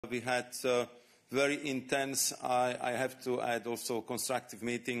We had very intense, I have to add also, constructive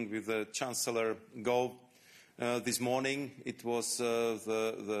meeting with the Chancellor Gove this morning. It was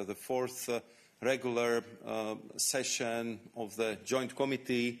the fourth regular session of the Joint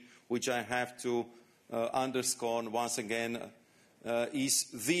Committee, which I have to underscore once again is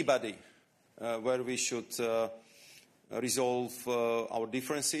the body where we should resolve our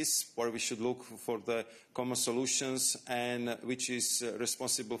differences, where we should look for the common solutions, and which is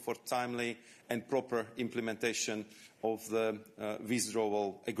responsible for timely and proper implementation of the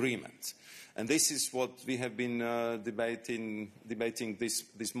Withdrawal Agreement. And this is what we have been debating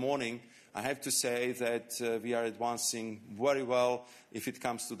this morning. I have to say that we are advancing very well if it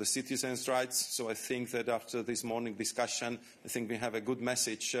comes to the citizens' rights. So I think that after this morning discussion, I think we have a good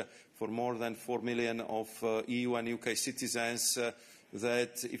message for more than 4 million of EU and UK citizens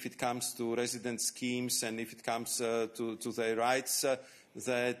that if it comes to resident schemes and if it comes to their rights,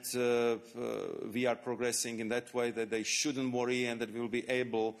 that we are progressing in that way, that they shouldn't worry, and that we will be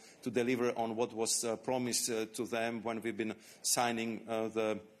able to deliver on what was promised to them when we've been signing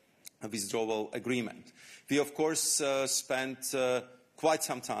the Withdrawal Agreement. We, of course, spent quite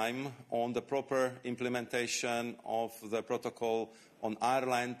some time on the proper implementation of the protocol on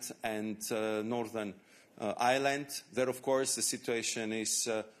Ireland and Northern Ireland. There, of course, the situation is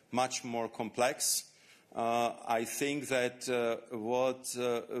much more complex. I think that what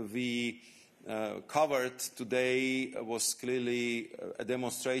we covered today was clearly a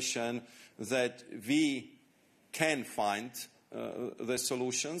demonstration that we can find the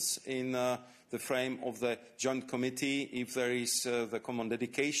solutions in the frame of the Joint Committee if there is the common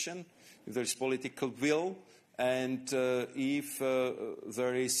dedication, if there is political will, and if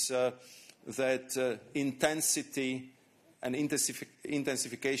there is that intensity and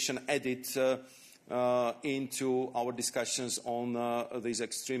intensification added into our discussions on these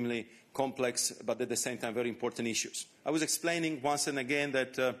extremely complex but at the same time very important issues. I was explaining once and again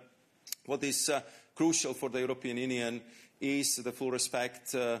that what is crucial for the European Union is the full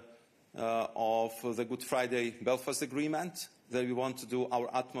respect of the Good Friday Belfast Agreement, that we want to do our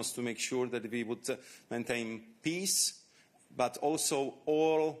utmost to make sure that we would maintain peace, but also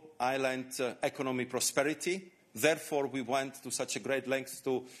all island economic prosperity. Therefore, we went to such a great length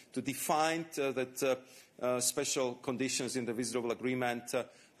to define that special conditions in the Withdrawal Agreement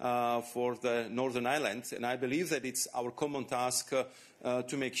for the Northern Ireland. And I believe that it's our common task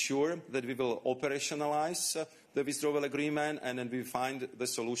to make sure that we will operationalize the Withdrawal Agreement, and then we find the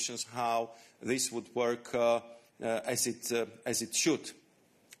solutions how this would work as it should.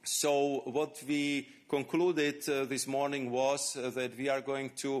 So what we concluded this morning was that we are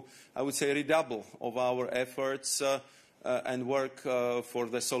going to, I would say, redouble of our efforts and work for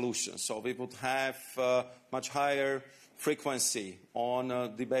the solution. So we would have much higher frequency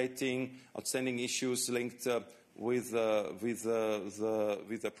on debating outstanding issues linked with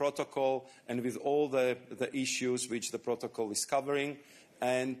the protocol and with all the issues which the protocol is covering,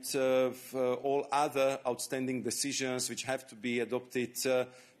 and all other outstanding decisions which have to be adopted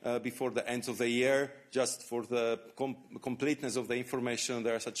before the end of the year. Just for the completeness of the information,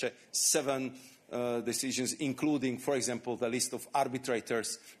 there are such 7 decisions, including, for example, the list of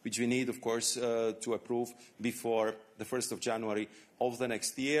arbitrators, which we need, of course, to approve before the 1st of January of the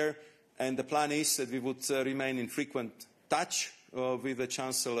next year. And the plan is that we would remain in frequent touch with the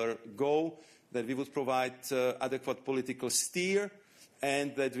Chancellor Gove, that we would provide adequate political steer,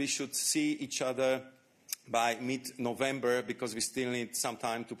 and that we should see each other by mid-November, because we still need some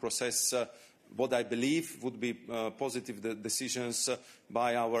time to process what I believe would be positive decisions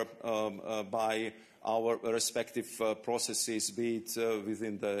by our respective processes, be it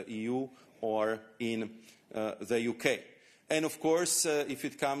within the EU or in the UK. And of course, if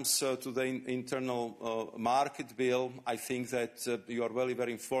it comes to the internal market bill, I think that you are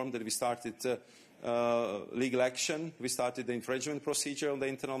very informed that we started legal action. We started the infringement procedure on the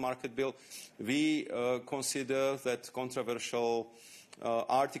internal market bill. We consider that controversial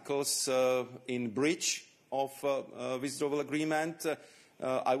articles in breach of Withdrawal Agreement,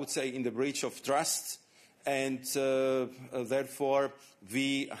 I would say in the breach of trust, and therefore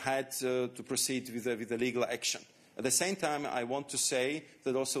we had to proceed with the legal action. At the same time, I want to say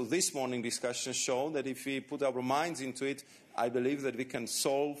that also this morning discussions show that if we put our minds into it, I believe that we can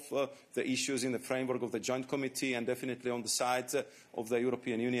solve the issues in the framework of the Joint Committee, and definitely on the side of the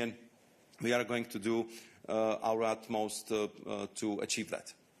European Union, we are going to do our utmost to achieve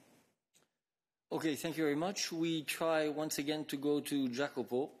that. Okay, thank you very much. We try once again to go to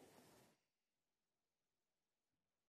Jacopo.